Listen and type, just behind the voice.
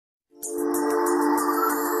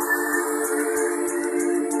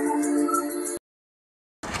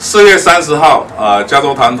4月30号，加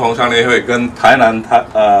州台湾同乡联谊会跟台南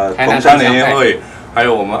同乡联谊会，还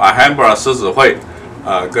有我们 Alhambra 狮子会，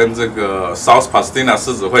跟这个 South Pasadena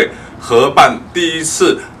狮子会合办第一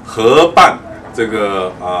次合办这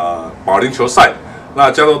个保龄球赛。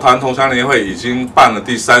那加州台湾同乡联谊会已经办了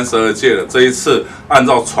第32届了，这一次按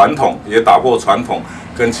照传统也打破传统，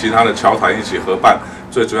跟其他的侨团一起合办。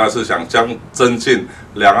最主要是想增进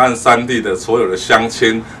两岸三地的所有的乡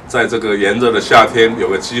亲，在这个炎热的夏天有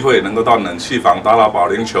个机会能够到冷气房打打保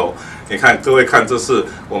龄球。你看，各位看，这是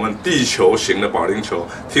我们地球型的保龄球，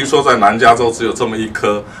听说在南加州只有这么一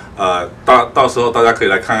颗。到时候大家可以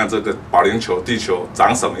来看看这个保龄球地球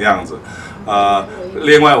长什么样子。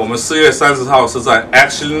另外，我们4月30号是在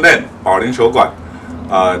Action Lane 保龄球馆，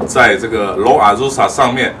在这个 Lo Azusa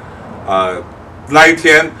上面，那一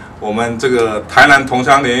天。我们这个台南同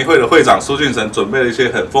乡联谊会的会长苏俊成准备了一些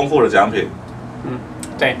很丰富的奖品。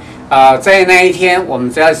对，在那一天，我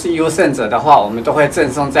们只要是优胜者的话，我们都会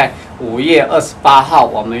赠送在5月28号，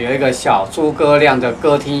我们有一个小诸葛亮的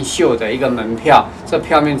歌厅秀的一个门票，这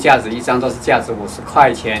票面价值一张都是价值50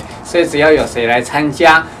块钱，所以只要有谁来参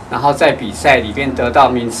加，然后在比赛里面得到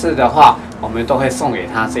名次的话，我们都会送给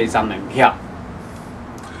他这一张门票。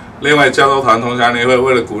另外，加州台湾同乡联谊会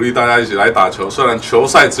为了鼓励大家一起来打球，虽然球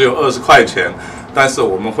赛只有20块钱，但是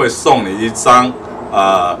我们会送你一张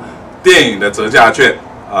电影的折价券，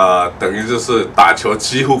等于就是打球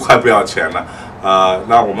几乎快不要钱了。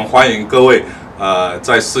那我们欢迎各位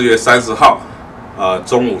在4月30号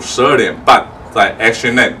中午12点半在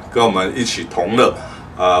Action Lane 跟我们一起同乐。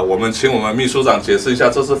我们请我们秘书长解释一下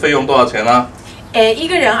这次费用多少钱呢？一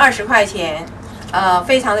个人20块钱，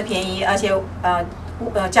非常的便宜，而且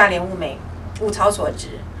价廉物美，物超所值，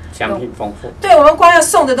奖品丰富。对，我们光要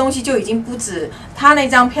送的东西就已经不止，他那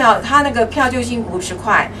张票，他那个票就已经50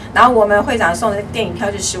块，然后我们会长送的电影票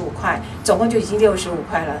就15块，总共就已经65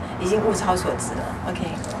块了，已经物超所值了。OK。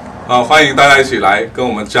好，欢迎大家一起来跟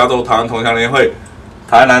我们加州台湾同乡联谊会、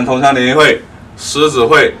台南同乡联谊会、狮子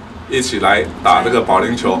会一起来打这个保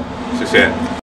龄球，谢谢。